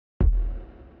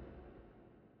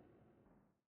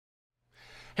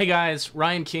Hey guys,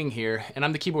 Ryan King here, and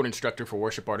I'm the keyboard instructor for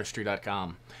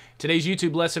worshipartistry.com. Today's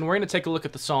YouTube lesson, we're going to take a look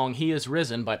at the song He Is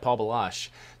Risen by Baloche.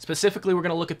 Specifically, we're going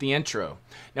to look at the intro.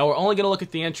 Now, we're only going to look at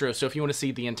the intro, so if you want to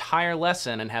see the entire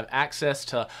lesson and have access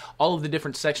to all of the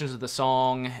different sections of the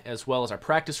song, as well as our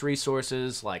practice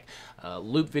resources like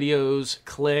loop videos,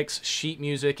 clicks, sheet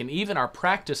music, and even our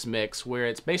practice mix, where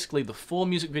it's basically the full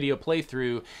music video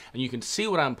playthrough, and you can see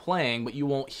what I'm playing, but you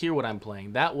won't hear what I'm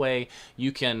playing. That way,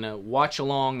 you can watch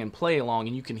along and play along,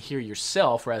 and you can hear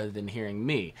yourself rather than hearing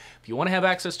me. If you want to have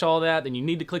access to all that, then you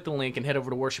need to click the link and head over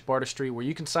to Worship Artistry, where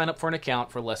you can sign up for an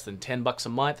account for less than $10 a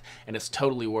month, and it's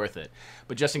totally worth it.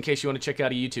 But just in case you want to check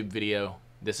out a YouTube video,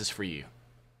 this is for you.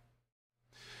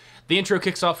 The intro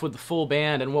kicks off with the full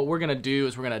band, and what we're going to do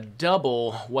is we're going to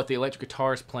double what the electric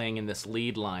guitar is playing in this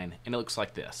lead line, and it looks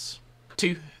like this.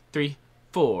 2, 3,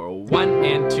 4, 1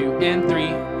 and 2 and 3,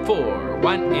 4,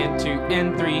 1 and 2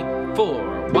 and 3,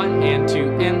 4, 1 and 2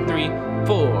 and 3,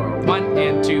 4, 1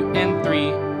 and 2 and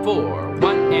 3, 4,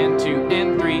 1 and 2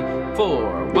 and 3,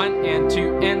 4, 1 and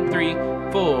 2 and 3,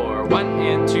 4, 1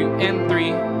 and 2 and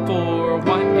 3, 4,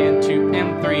 1 and 2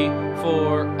 and 3,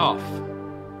 4, off.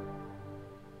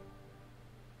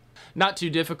 Not too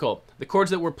difficult. The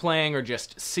chords that we're playing are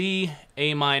just C,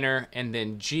 A minor, and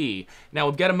then G. Now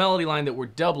we've got a melody line that we're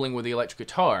doubling with the electric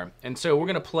guitar, and so we're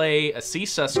going to play a C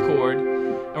sus chord,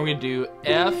 and we're going to do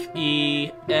F,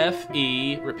 E, F,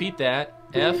 E, repeat that,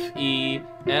 F, E,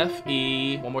 F,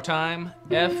 E, one more time,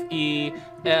 F, E,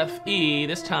 F, E,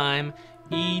 this time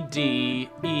E, D,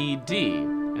 E, D.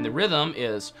 And the rhythm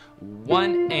is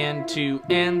 1 and 2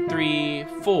 and 3,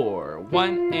 4,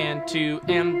 1 and 2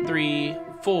 and 3,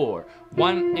 4,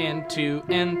 1 and 2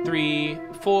 and 3,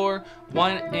 4,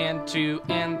 1 and 2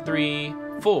 and 3,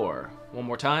 4. One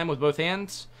more time with both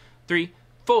hands. 3,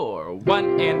 4,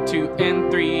 1 and 2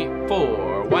 and 3,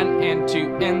 4, 1 and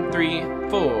 2 and 3,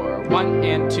 4, 1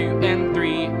 and 2 and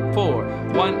 3, 4,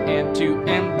 1 and 2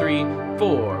 and 3,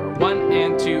 4, 1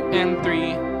 and 2 and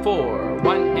 3, 4,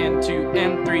 1 and 2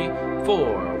 and 3,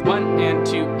 4, 1 and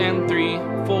 2 and 3,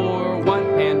 4,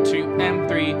 1 and 2 and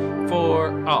 3,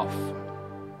 4, off.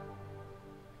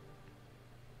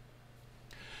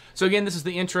 So again, this is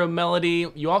the intro melody.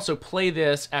 You also play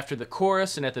this after the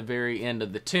chorus and at the very end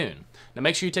of the tune. Now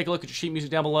make sure you take a look at your sheet music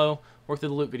down below, work through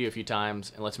the loop video a few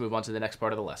times, and let's move on to the next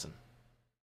part of the lesson.